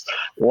basis.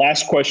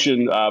 Last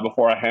question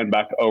before I hand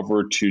back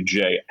over to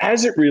Jay.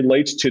 As it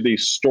relates to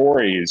these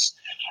stories,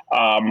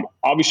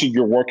 obviously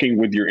you're working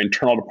with your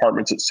internal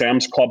departments at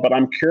Sam's Club, but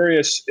I'm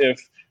curious if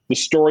the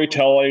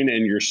storytelling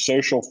and your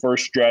social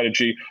first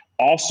strategy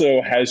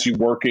also has you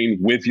working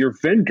with your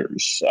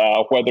vendors,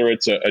 whether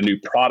it's a new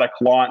product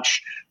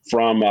launch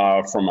from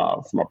a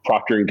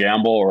Procter and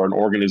Gamble or an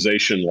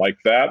organization like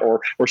that,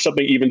 or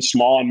something even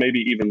small and maybe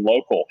even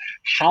local.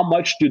 How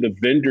much do the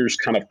vendors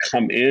kind of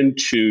come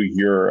into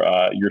your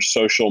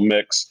social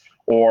mix,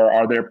 or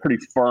are there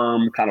pretty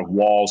firm kind of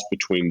walls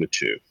between the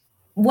two?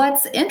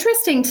 What's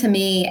interesting to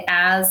me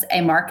as a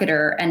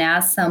marketer and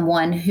as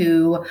someone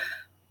who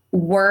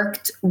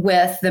worked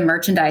with the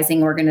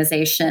merchandising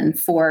organization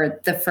for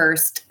the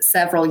first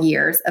several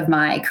years of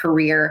my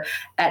career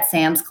at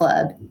Sam's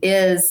Club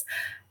is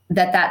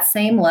that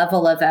same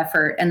level of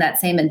effort and that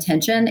same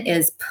intention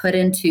is put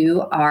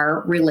into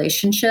our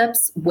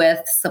relationships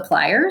with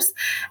suppliers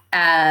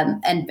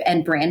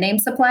and brand name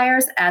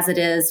suppliers as it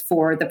is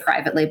for the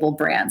private label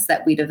brands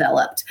that we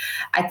developed.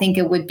 I think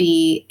it would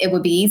be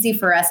easy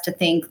for us to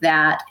think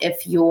that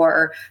if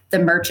you're the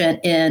merchant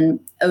in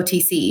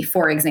OTC,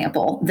 for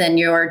example, then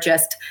you're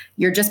just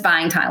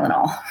buying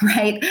Tylenol,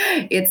 right?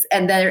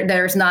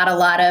 There's not a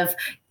lot of,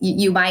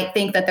 you might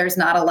think that there's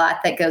not a lot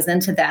that goes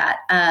into that.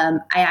 I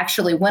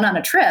actually went on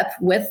a trip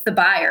with the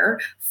buyer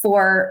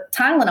for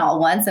Tylenol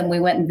once, and we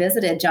went and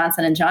visited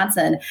Johnson &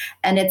 Johnson,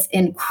 and it's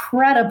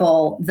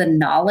incredible the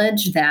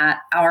knowledge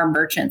that our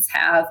merchants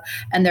have,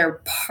 and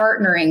they're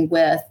partnering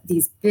with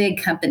these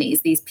big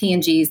companies, these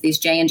P&Gs, these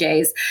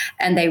J&Js,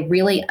 and they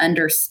really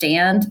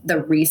understand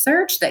the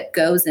research that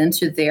goes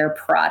into their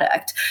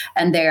product,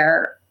 and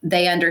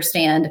they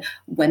understand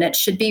when it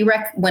should be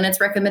when it's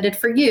recommended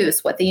for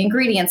use, what the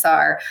ingredients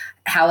are,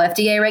 how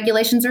FDA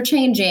regulations are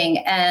changing.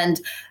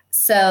 And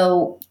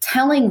so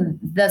telling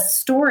the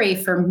story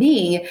for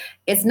me,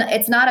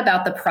 it's not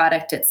about the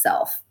product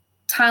itself.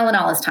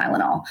 Tylenol is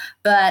Tylenol,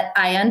 but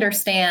I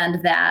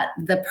understand that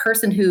the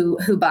person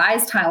who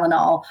buys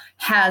Tylenol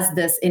has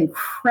this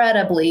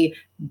incredibly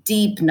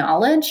deep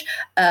knowledge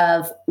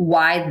of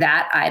why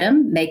that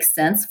item makes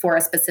sense for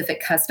a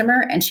specific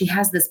customer. And she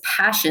has this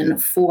passion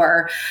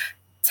for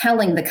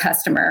telling the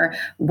customer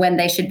when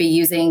they should be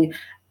using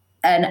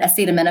an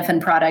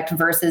acetaminophen product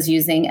versus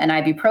using an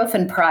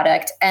ibuprofen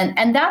product.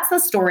 And that's the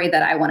story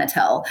that I want to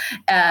tell.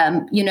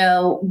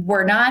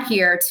 We're not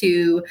here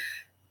to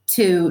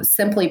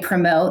simply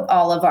promote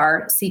all of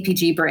our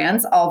CPG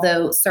brands,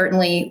 although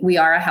certainly we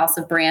are a house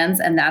of brands,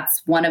 and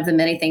that's one of the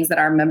many things that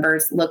our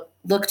members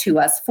look to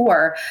us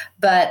for.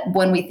 But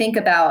when we think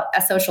about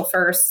a social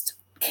first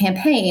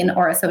campaign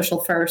or a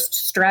social first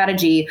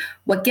strategy,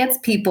 what gets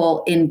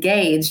people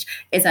engaged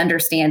is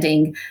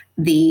understanding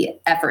the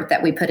effort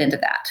that we put into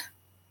that.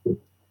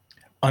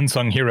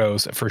 Unsung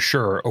heroes for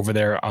sure over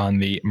there on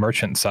the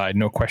merchant side,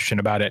 no question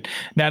about it.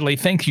 Natalie,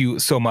 thank you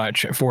so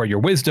much for your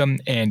wisdom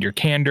and your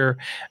candor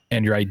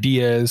and your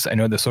ideas. I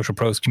know the Social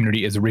Pros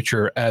community is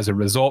richer as a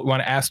result. I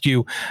want to ask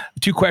you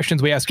 2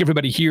 questions we ask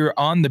everybody here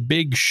on the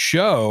big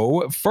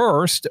show.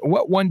 First,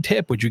 what one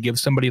tip would you give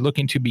somebody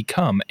looking to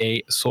become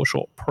a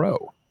social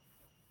pro?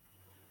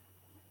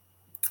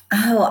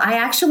 Oh, I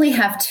actually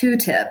have 2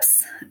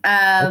 tips.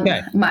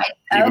 Okay.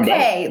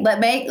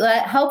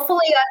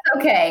 Hopefully that's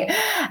okay.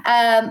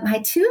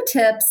 My 2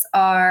 tips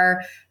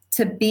are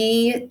to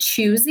be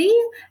choosy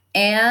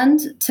and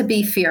to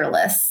be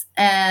fearless.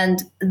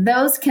 And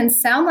those can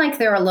sound like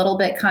they're a little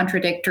bit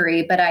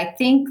contradictory, but I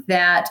think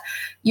that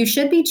you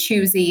should be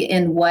choosy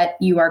in what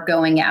you are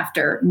going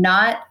after.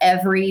 Not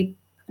every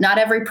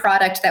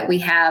product that we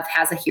have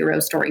has a hero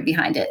story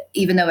behind it,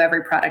 even though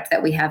every product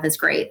that we have is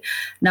great.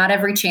 Not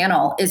every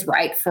channel is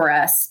right for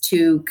us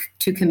to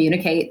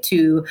communicate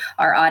to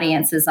our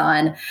audiences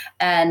on.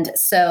 And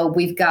so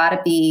we've got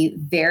to be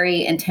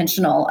very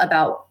intentional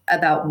about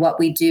what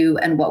we do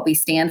and what we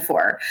stand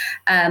for.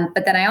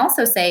 But then I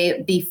also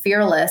say be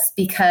fearless,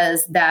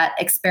 because that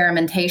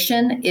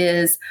experimentation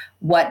is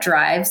what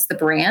drives the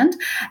brand,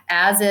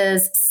 as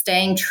is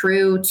staying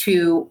true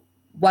to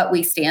what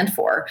we stand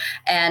for.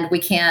 And we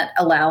can't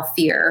allow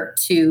fear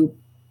to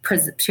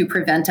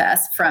prevent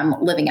us from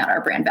living out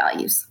our brand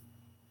values.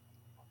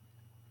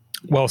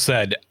 Well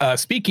said.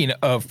 Speaking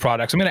of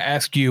products, I'm going to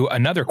ask you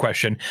another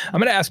question. I'm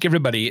going to ask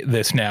everybody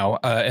this now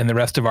in the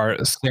rest of our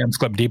Sam's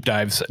Club deep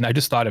dives. And I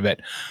just thought of it.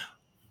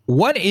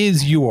 What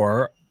is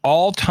your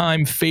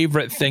all-time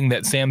favorite thing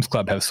that Sam's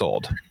Club has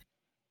sold?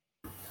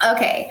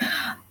 Okay.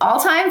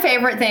 All-time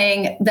favorite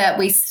thing that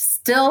we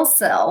still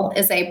sell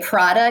is a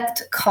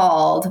product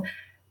called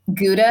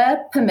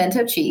Gouda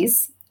pimento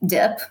cheese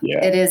dip.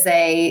 Yeah. It is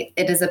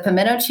a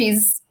pimento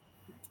cheese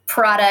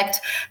product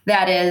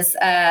that is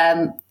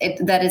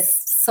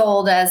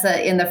sold as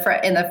in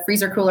the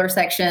freezer cooler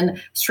section.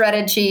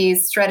 Shredded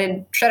cheese,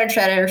 shredded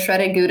cheddar,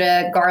 shredded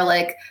Gouda,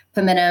 garlic,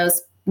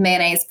 pimentos,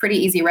 mayonnaise. Pretty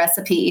easy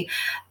recipe.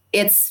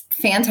 It's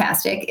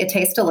fantastic. It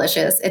tastes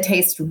delicious. It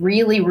tastes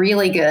really,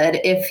 really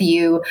good if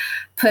you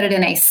put it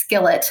in a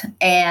skillet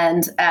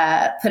and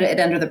put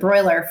it under the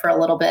broiler for a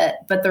little bit.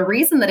 But the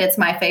reason that it's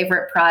my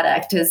favorite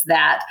product is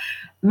that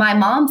my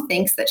mom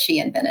thinks that she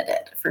invented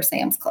it for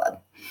Sam's Club.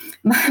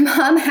 My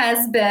mom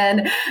has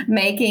been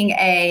making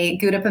a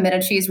Gouda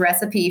pimento cheese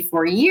recipe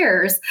for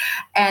years.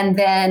 And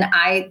then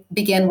I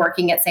began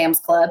working at Sam's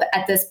Club.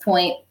 At this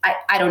point,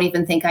 I don't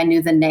even think I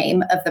knew the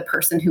name of the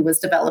person who was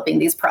developing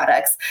these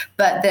products.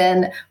 But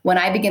then when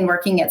I began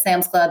working at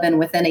Sam's Club and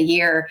within a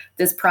year,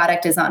 this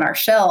product is on our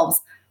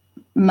shelves,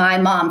 my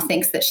mom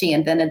thinks that she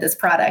invented this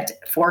product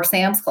for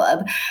Sam's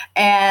Club,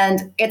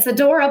 and it's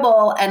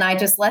adorable. And I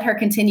just let her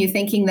continue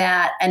thinking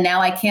that. And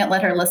now I can't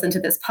let her listen to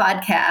this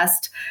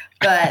podcast,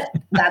 but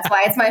that's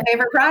why it's my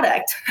favorite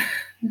product.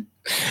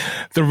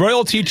 The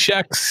royalty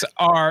checks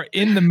are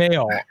in the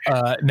mail,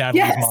 Natalie's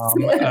yes.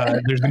 mom.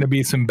 There's going to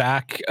be some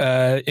back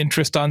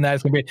interest on that.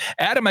 It's going to be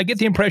Adam. I get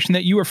the impression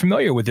that you are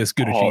familiar with this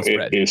Gouda cheese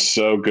spread. It is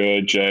so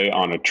good, Jay,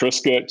 on a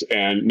Triscuit.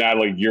 And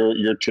Natalie,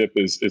 your tip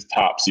is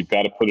tops. You've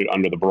got to put it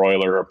under the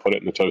broiler or put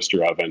it in the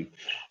toaster oven,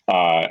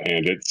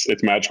 and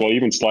it's magical.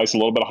 Even slice a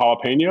little bit of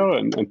jalapeno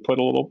and put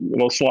a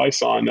little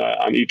slice on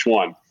each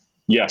one.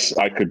 Yes,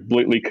 I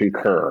completely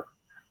concur.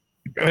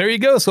 There you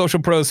go, Social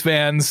Pros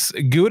fans.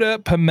 Gouda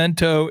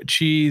pimento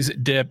cheese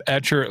dip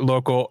at your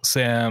local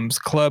Sam's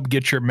Club.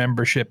 Get your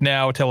membership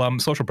now. Tell them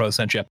Social Pros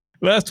sent you.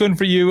 Last one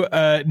for you,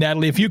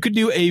 Natalie. If you could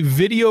do a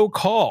video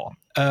call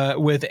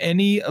with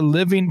any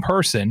living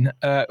person,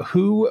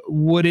 who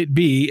would it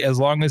be as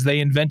long as they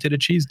invented a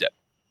cheese dip?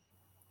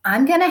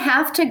 I'm going to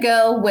have to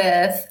go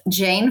with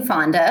Jane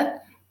Fonda.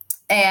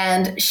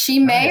 And she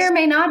may or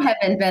may not have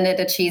invented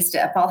a cheese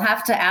dip. I'll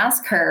have to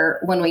ask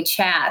her when we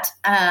chat.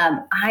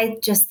 I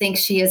just think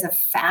she is a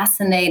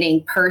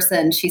fascinating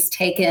person. She's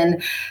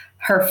taken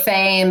her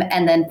fame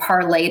and then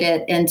parlayed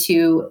it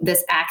into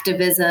this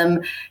activism.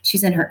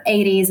 She's in her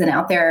 80s and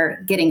out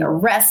there getting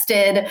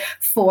arrested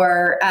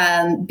for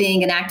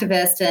being an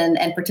activist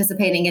and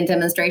participating in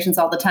demonstrations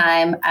all the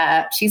time.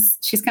 She's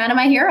kind of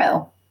my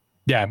hero.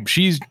 Yeah,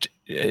 she's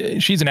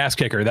an ass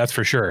kicker, that's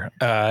for sure.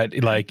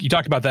 Like you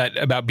talked about that,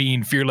 about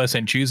being fearless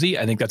and choosy.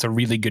 I think that's a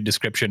really good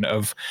description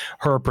of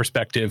her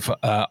perspective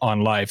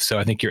on life. So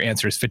I think your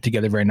answers fit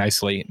together very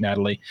nicely,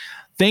 Natalie.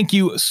 Thank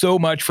you so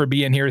much for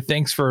being here.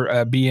 Thanks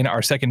for being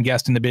our second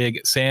guest in the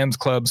big Sam's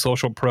Club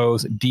Social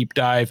Pros deep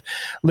dive.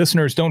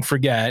 Listeners, don't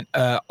forget,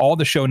 all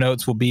the show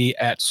notes will be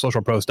at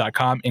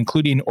socialpros.com,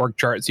 including org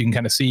charts. You can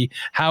kind of see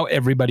how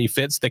everybody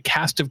fits, the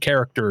cast of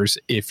characters,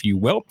 if you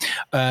will.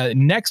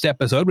 Next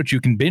episode, which you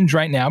can binge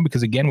right now,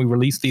 because again, we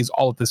release these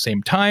all at the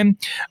same time,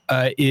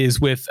 is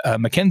with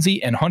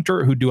Mackenzie and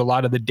Hunter, who do a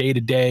lot of the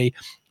day-to-day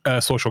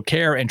social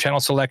care and channel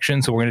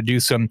selection. So we're going to do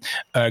some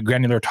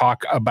granular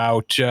talk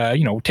about,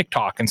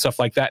 TikTok and stuff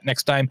like that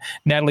next time.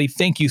 Natalie,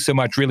 thank you so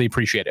much. Really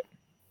appreciate it.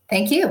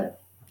 Thank you.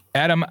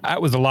 Adam,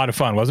 that was a lot of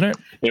fun, wasn't it?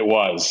 It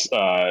was.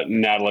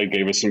 Natalie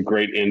gave us some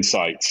great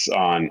insights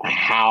on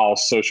how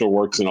social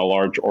works in a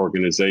large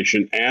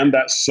organization and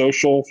that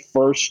social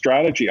first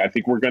strategy. I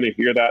think we're going to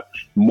hear that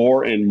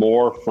more and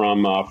more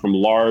from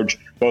large,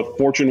 both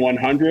Fortune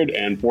 100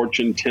 and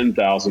Fortune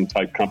 10,000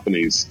 type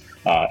companies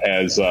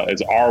as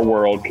our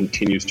world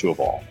continues to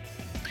evolve.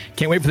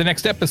 Can't wait for the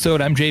next episode.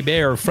 I'm Jay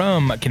Baer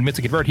from Convince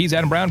and Convert. He's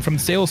Adam Brown from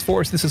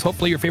Salesforce. This is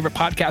hopefully your favorite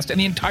podcast in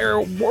the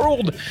entire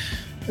world.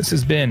 This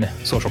has been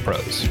Social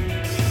Pros.